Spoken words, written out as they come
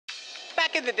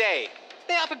Back in the day,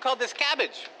 they often called this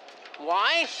cabbage.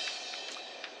 Why?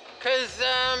 Because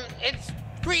it's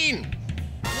green,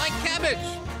 like cabbage.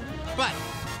 But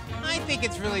I think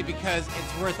it's really because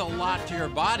it's worth a lot to your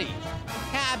body.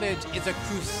 Cabbage is a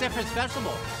cruciferous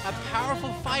vegetable, a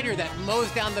powerful fighter that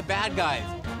mows down the bad guys,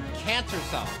 cancer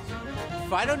cells.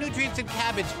 Phytonutrients in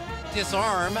cabbage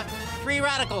disarm free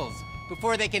radicals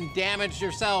before they can damage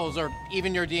your cells or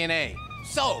even your DNA.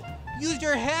 So, use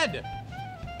your head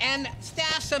and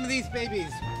stash some of these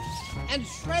babies and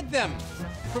shred them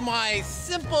for my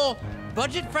simple,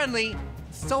 budget-friendly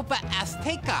Sopa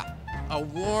Azteca, a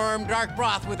warm, dark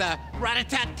broth with a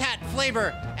rat-a-tat-tat flavor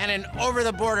and an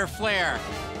over-the-border flair.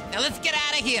 Now let's get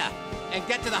out of here and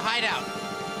get to the hideout.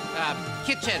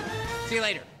 Kitchen. See you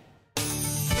later.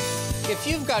 If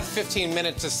you've got 15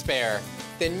 minutes to spare,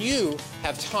 then you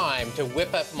have time to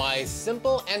whip up my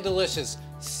simple and delicious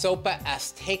Sopa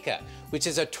Azteca, which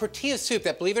is a tortilla soup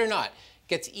that, believe it or not,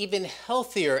 gets even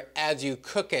healthier as you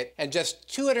cook it, and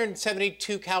just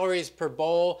 272 calories per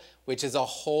bowl, which is a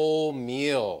whole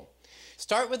meal.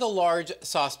 Start with a large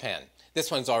saucepan.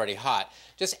 This one's already hot.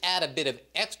 Just add a bit of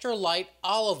extra light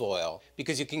olive oil,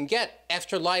 because you can get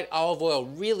extra light olive oil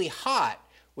really hot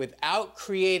without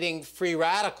creating free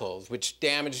radicals, which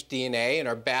damage DNA and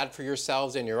are bad for your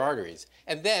cells and your arteries.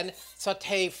 And then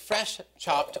saute fresh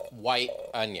chopped white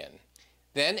onion.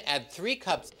 Then add 3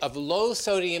 cups of low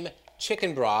sodium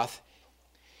chicken broth.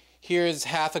 Here's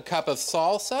half a cup of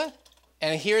salsa,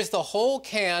 and here's the whole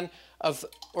can of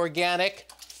organic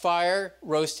fire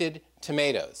roasted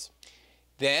tomatoes.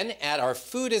 Then add our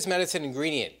food as medicine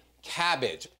ingredient,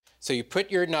 cabbage. So you put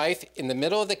your knife in the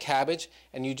middle of the cabbage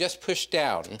and you just push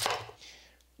down.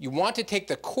 You want to take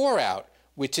the core out,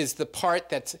 which is the part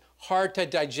that's hard to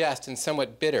digest and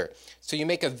somewhat bitter. So you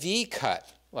make a V cut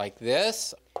like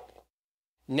this.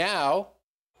 Now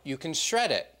you can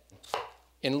shred it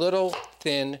in little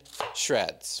thin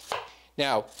shreds.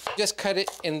 Now just cut it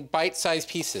in bite-sized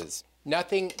pieces.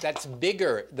 Nothing that's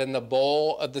bigger than the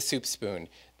bowl of the soup spoon.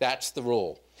 That's the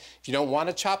rule. If you don't want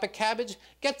to chop a cabbage,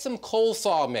 get some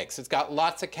coleslaw mix. It's got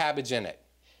lots of cabbage in it.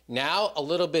 Now, a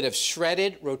little bit of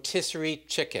shredded rotisserie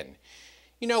chicken.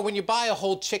 You know, when you buy a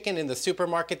whole chicken in the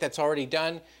supermarket that's already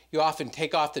done, you often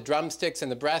take off the drumsticks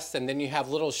and the breasts, and then you have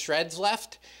little shreds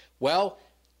left. Well,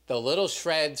 the little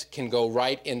shreds can go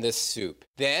right in this soup.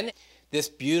 Then, this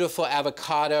beautiful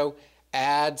avocado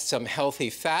adds some healthy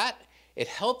fat. It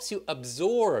helps you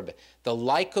absorb the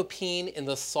lycopene in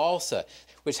the salsa,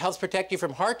 which helps protect you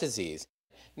from heart disease.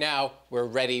 Now we're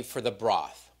ready for the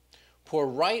broth. Pour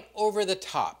right over the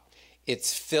top.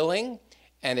 It's filling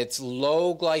and it's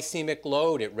low glycemic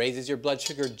load. It raises your blood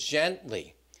sugar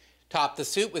gently. Top the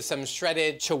soup with some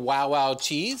shredded Chihuahua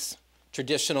cheese,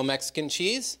 traditional Mexican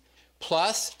cheese,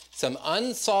 plus some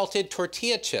unsalted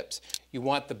tortilla chips. You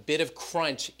want the bit of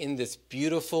crunch in this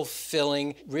beautiful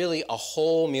filling, really a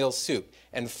whole meal soup.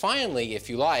 And finally, if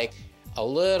you like, a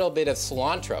little bit of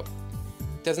cilantro.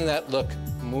 Doesn't that look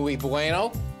muy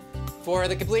bueno? For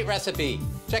the complete recipe,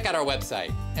 check out our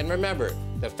website. And remember,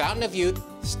 the fountain of youth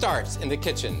starts in the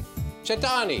kitchen.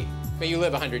 Chetani, may you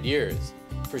live 100 years.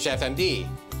 For ChefMD,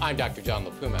 I'm Dr. John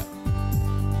LaPuma.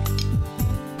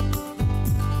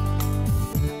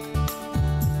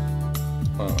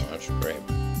 Oh, that's great.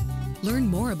 Learn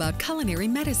more about culinary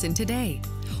medicine today.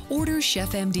 Order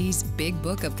ChefMD's Big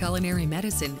Book of Culinary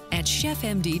Medicine at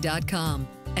chefmd.com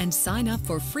and sign up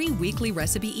for free weekly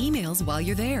recipe emails while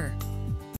you're there.